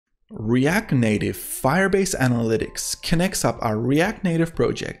React Native Firebase Analytics connects up our React Native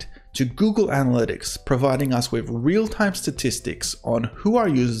project to Google Analytics, providing us with real-time statistics on who our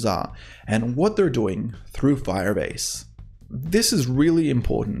users are and what they're doing through Firebase. This is really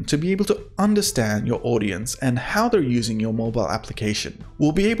important to be able to understand your audience and how they're using your mobile application.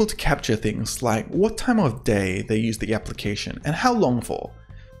 We'll be able to capture things like what time of day they use the application and how long for.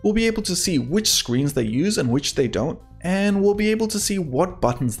 We'll be able to see which screens they use and which they don't, and we'll be able to see what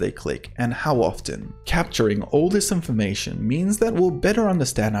buttons they click and how often. Capturing all this information means that we'll better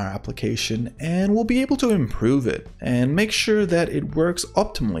understand our application and we'll be able to improve it and make sure that it works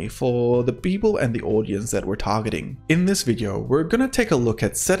optimally for the people and the audience that we're targeting. In this video, we're going to take a look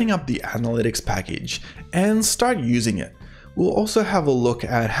at setting up the analytics package and start using it. We'll also have a look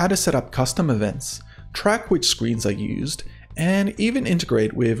at how to set up custom events, track which screens are used, and even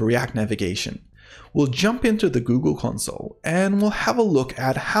integrate with React navigation. We'll jump into the Google console and we'll have a look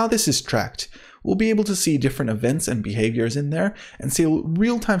at how this is tracked. We'll be able to see different events and behaviors in there and see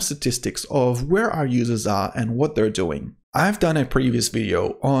real-time statistics of where our users are and what they're doing. I've done a previous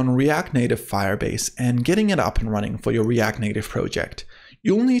video on React Native Firebase and getting it up and running for your React Native project.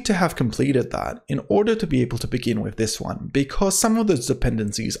 You'll need to have completed that in order to be able to begin with this one, because some of those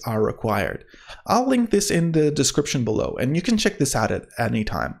dependencies are required. I'll link this in the description below and you can check this out at any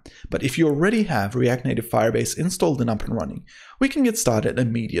time. But if you already have React Native Firebase installed and up and running, we can get started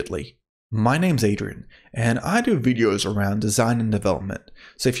immediately. My name's Adrian and I do videos around design and development.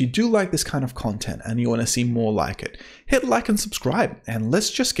 So if you do like this kind of content and you want to see more like it, hit like and subscribe and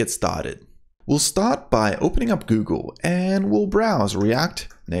let's just get started. We'll start by opening up Google and we'll browse React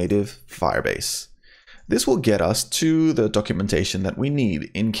Native Firebase. This will get us to the documentation that we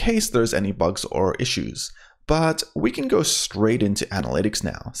need in case there's any bugs or issues. But we can go straight into analytics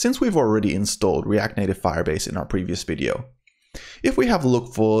now, since we've already installed React Native Firebase in our previous video. If we have a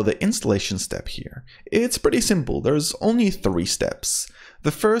look for the installation step here, it's pretty simple. There's only 3 steps.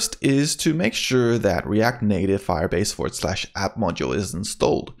 The first is to make sure that React Native Firebase /app module is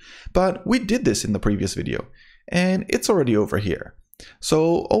installed. But we did this in the previous video, and it's already over here.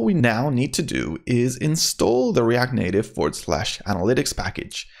 So all we now need to do is install the React Native /analytics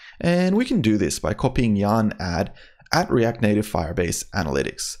package. And we can do this by copying yarn add at React Native Firebase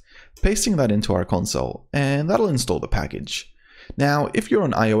Analytics, pasting that into our console, and that'll install the package. Now, if you're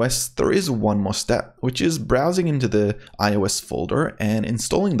on iOS, there is one more step, which is browsing into the iOS folder and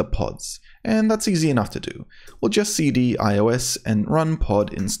installing the pods. And that's easy enough to do. We'll just cd iOS and run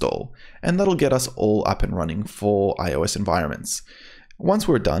pod install, and that'll get us all up and running for iOS environments. Once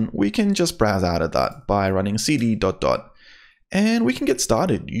we're done, we can just browse out of that by running cd ... and we can get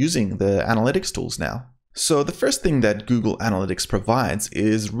started using the analytics tools now. So the first thing that Google Analytics provides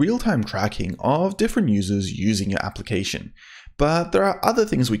is real-time tracking of different users using your application. But there are other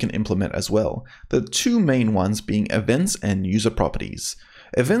things we can implement as well, the 2 main ones being events and user properties.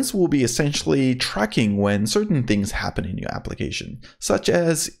 Events will be essentially tracking when certain things happen in your application, such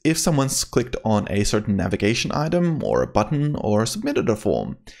as if someone's clicked on a certain navigation item or a button or submitted a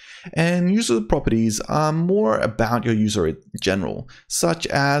form. And user properties are more about your user in general, such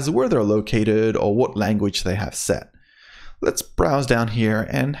as where they're located or what language they have set. Let's browse down here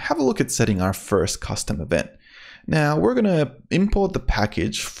and have a look at setting our first custom event. Now we're going to import the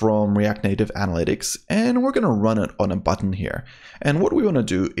package from React Native Analytics and we're going to run it on a button here. And what we want to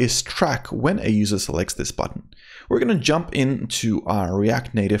do is track when a user selects this button. We're going to jump into our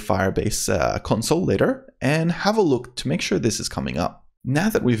React Native Firebase console later and have a look to make sure this is coming up. Now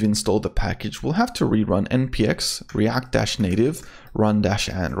that we've installed the package, we'll have to rerun npx react-native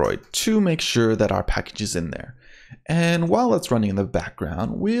run-android to make sure that our package is in there. And while that's running in the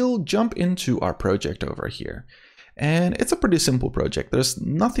background, we'll jump into our project over here. And it's a pretty simple project. There's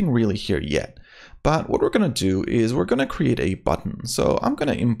nothing really here yet. But what we're going to do is we're going to create a button. So I'm going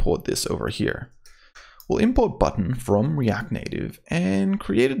to import this over here. We'll import button from React Native and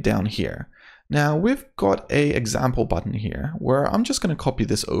create it down here. Now we've got an example button here where I'm just going to copy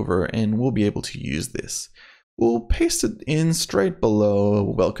this over and we'll be able to use this. We'll paste it in straight below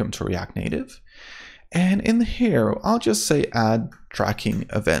welcome to React Native. And in here, I'll just say add tracking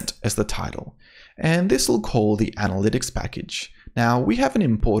event as the title. And this will call the analytics package. Now we haven't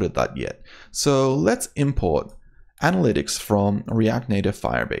imported that yet. So let's import analytics from React Native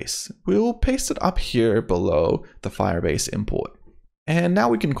Firebase. We'll paste it up here below the Firebase import. And now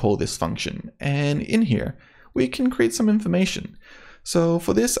we can call this function. And in here, we can create some information. So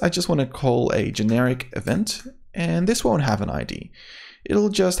for this, I just want to call a generic event, and this won't have an ID. It'll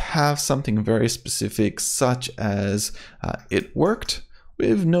just have something very specific, such as it worked,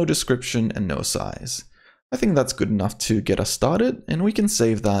 with no description and no size. I think that's good enough to get us started, and we can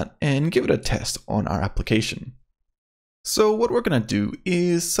save that and give it a test on our application. So what we're going to do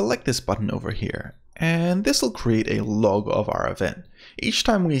is select this button over here, and this will create a log of our event. Each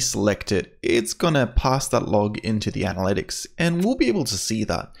time we select it, it's going to pass that log into the analytics, and we'll be able to see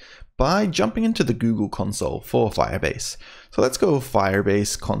that by jumping into the Google console for Firebase. So let's go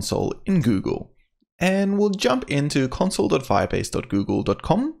Firebase console in Google, and we'll jump into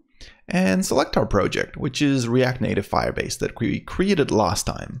console.firebase.google.com and select our project, which is react-native-firebase that we created last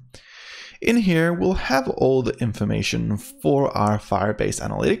time. In here, we'll have all the information for our Firebase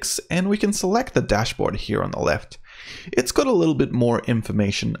Analytics, and we can select the dashboard here on the left. It's got a little bit more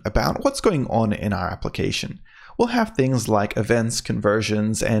information about what's going on in our application. We'll have things like events,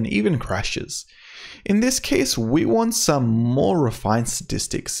 conversions, and even crashes. In this case, we want some more refined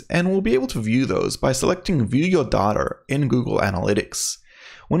statistics, and we'll be able to view those by selecting View Your Data in Google Analytics.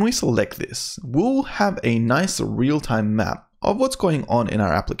 When we select this, we'll have a nice real-time map of what's going on in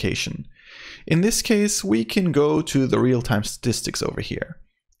our application. In this case, we can go to the real-time statistics over here.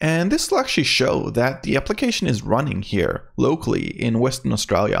 And this will actually show that the application is running here locally in Western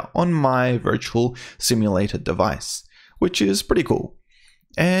Australia on my virtual simulated device, which is pretty cool.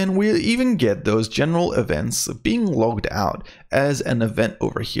 And we'll even get those general events being logged out as an event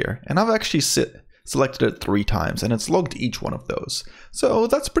over here. And I've actually selected it 3 times, and it's logged each one of those. So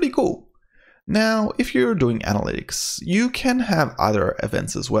that's pretty cool. Now, if you're doing analytics, you can have other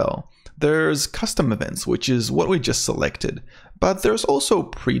events as well. There's custom events, which is what we just selected, but there's also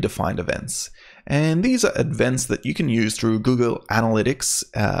predefined events. And these are events that you can use through Google Analytics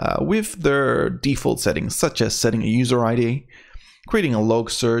with their default settings, such as setting a user ID, creating a log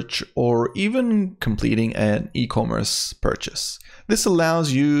search, or even completing an e-commerce purchase. This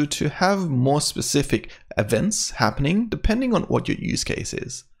allows you to have more specific events happening depending on what your use case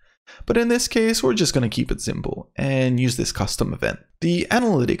is. But in this case, we're just going to keep it simple and use this custom event. The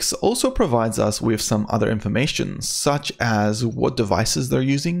analytics also provides us with some other information, such as what devices they're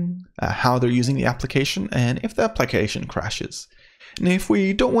using, how they're using the application, and if the application crashes. And if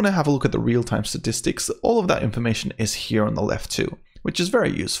we don't want to have a look at the real-time statistics, all of that information is here on the left too, which is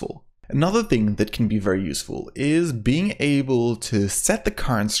very useful. Another thing that can be very useful is being able to set the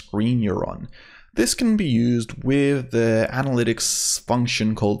current screen you're on. This can be used with the analytics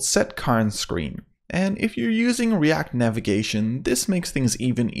function called setCurrentScreen. And if you're using React navigation, this makes things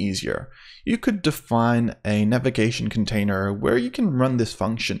even easier. You could define a navigation container where you can run this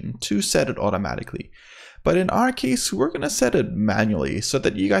function to set it automatically. But in our case, we're going to set it manually so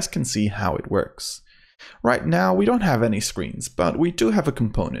that you guys can see how it works. Right now, we don't have any screens, but we do have a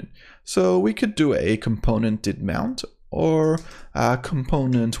component. So we could do a component did mount or a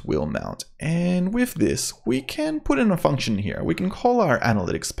component will mount. And with this, we can put in a function here. We can call our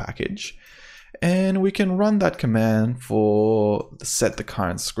analytics package, and we can run that command for set the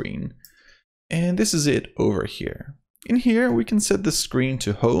current screen. And this is it over here. In here, we can set the screen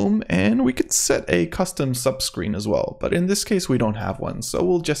to home, and we could set a custom subscreen as well. But in this case, we don't have one, so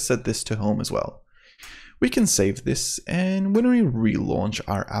we'll just set this to home as well. We can save this, and when we relaunch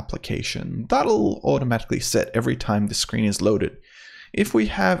our application, that'll automatically set every time the screen is loaded. If we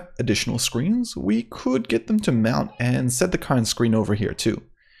have additional screens, we could get them to mount and set the current screen over here too.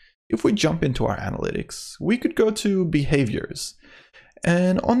 If we jump into our analytics, we could go to behaviors.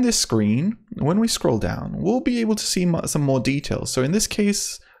 And on this screen, when we scroll down, we'll be able to see some more details. So in this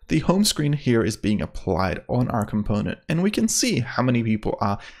case, the home screen here is being applied on our component, and we can see how many people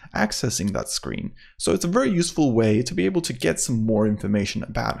are accessing that screen. So it's a very useful way to be able to get some more information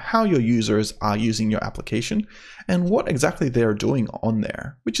about how your users are using your application and what exactly they're doing on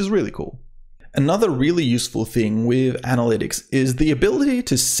there, which is really cool. Another really useful thing with analytics is the ability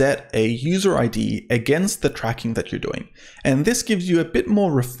to set a user ID against the tracking that you're doing. And this gives you a bit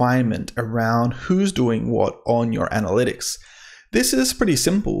more refinement around who's doing what on your analytics. This is pretty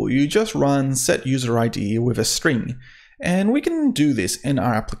simple. You just run set user ID with a string, and we can do this in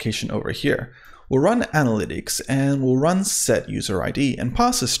our application over here. We'll run analytics and we'll run set user ID and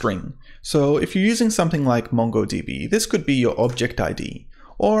pass a string. So if you're using something like MongoDB, this could be your object ID.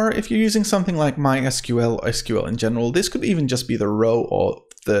 Or if you're using something like MySQL or SQL in general, this could even just be the row or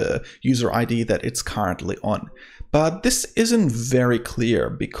the user ID that it's currently on. But this isn't very clear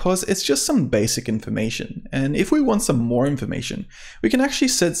because it's just some basic information. And if we want some more information, we can actually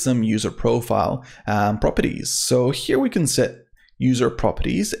set some user profile properties. So here we can set user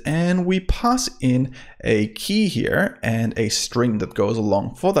properties, and we pass in a key here and a string that goes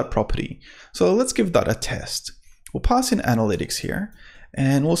along for that property. So let's give that a test. We'll pass in analytics here,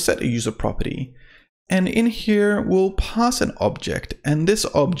 and we'll set a user property. And in here, we'll pass an object, and this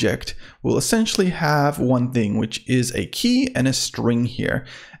object will essentially have one thing, which is a key and a string here.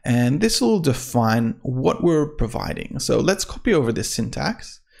 And this will define what we're providing. So let's copy over this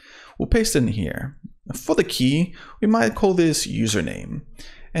syntax. We'll paste it in here. For the key, we might call this username.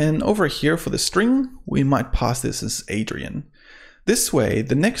 And over here for the string, we might pass this as Adrian. This way,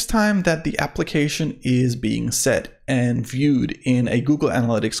 the next time that the application is being set and viewed in a Google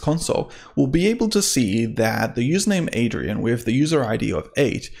Analytics console, we'll be able to see that the username Adrian with the user ID of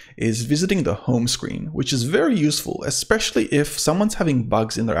 8 is visiting the home screen, which is very useful, especially if someone's having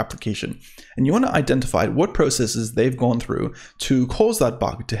bugs in their application and you want to identify what processes they've gone through to cause that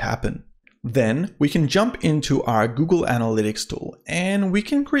bug to happen. Then we can jump into our Google Analytics tool and we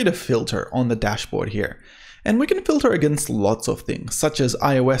can create a filter on the dashboard here. And we can filter against lots of things, such as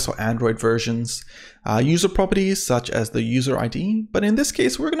iOS or Android versions, user properties such as the user ID, but in this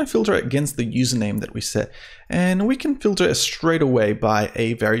case, we're going to filter against the username that we set. And we can filter it straight away by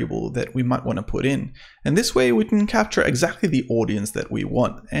a variable that we might want to put in. And this way we can capture exactly the audience that we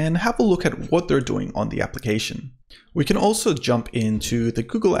want and have a look at what they're doing on the application. We can also jump into the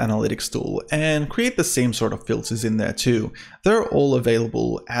Google Analytics tool and create the same sort of filters in there too. They're all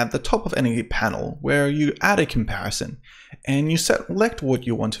available at the top of any panel where you add a comparison and you select what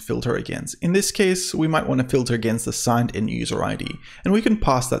you want to filter against. In this case, we might want to filter against the signed in user ID, and we can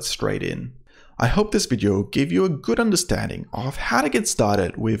pass that straight in. I hope this video gave you a good understanding of how to get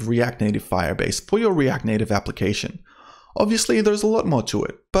started with React Native Firebase for your React Native application. Obviously, there's a lot more to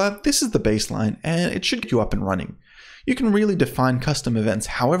it, but this is the baseline and it should get you up and running. You can really define custom events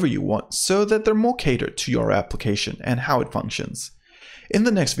however you want so that they're more catered to your application and how it functions. In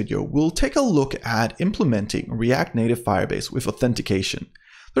the next video, we'll take a look at implementing React Native Firebase with authentication.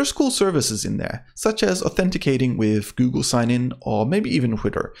 There's cool services in there, such as authenticating with Google Sign-In or maybe even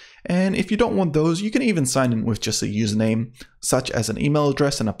Twitter. And if you don't want those, you can even sign in with just a username, such as an email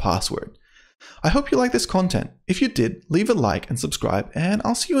address and a password. I hope you like this content. If you did, leave a like and subscribe, and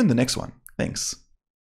I'll see you in the next one. Thanks.